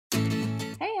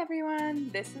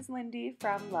this is Lindy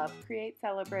from Love, Create,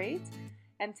 Celebrate,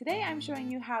 and today I'm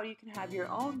showing you how you can have your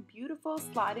own beautiful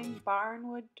sliding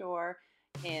barnwood door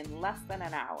in less than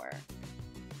an hour.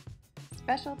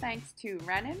 Special thanks to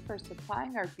Renan for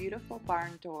supplying our beautiful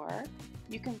barn door.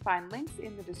 You can find links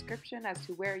in the description as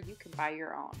to where you can buy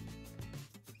your own.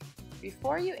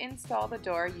 Before you install the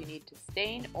door, you need to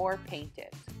stain or paint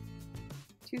it.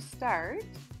 To start,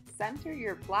 center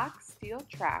your black steel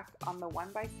track on the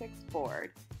 1x6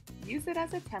 board. Use it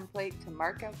as a template to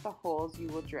mark out the holes you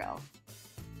will drill.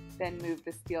 Then move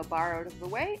the steel bar out of the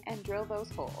way and drill those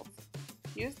holes.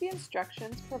 Use the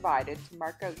instructions provided to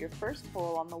mark out your first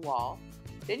hole on the wall,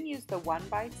 then use the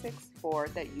 1x6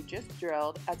 board that you just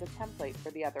drilled as a template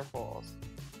for the other holes.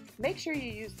 Make sure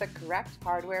you use the correct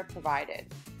hardware provided.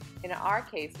 In our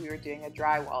case, we were doing a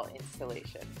drywall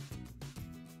installation.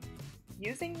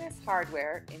 Using this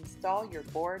hardware, install your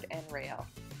board and rail.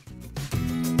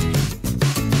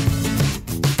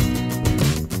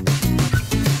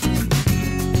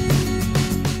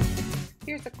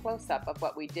 Here's a close-up of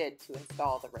what we did to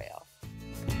install the rail.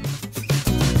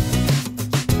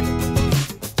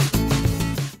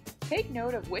 Take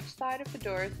note of which side of the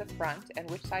door is the front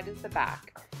and which side is the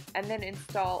back, and then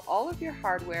install all of your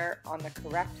hardware on the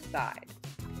correct side.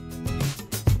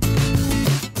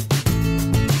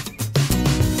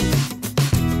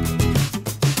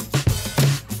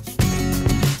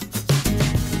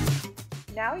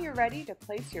 Now you're ready to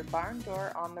place your barn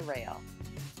door on the rail.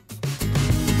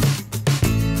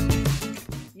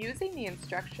 Using the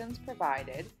instructions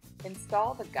provided,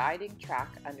 install the guiding track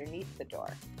underneath the door.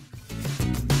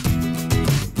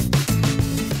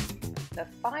 The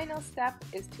final step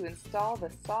is to install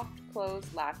the soft close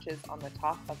latches on the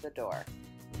top of the door.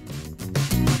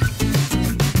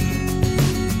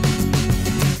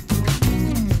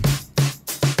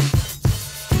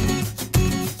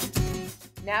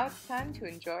 Now it's time to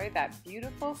enjoy that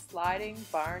beautiful sliding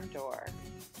barn door.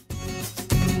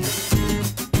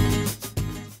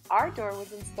 Our door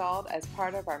was installed as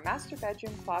part of our master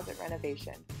bedroom closet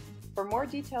renovation. For more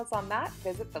details on that,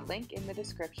 visit the link in the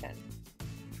description.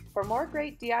 For more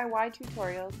great DIY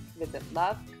tutorials, visit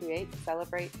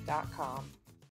lovecreatecelebrate.com.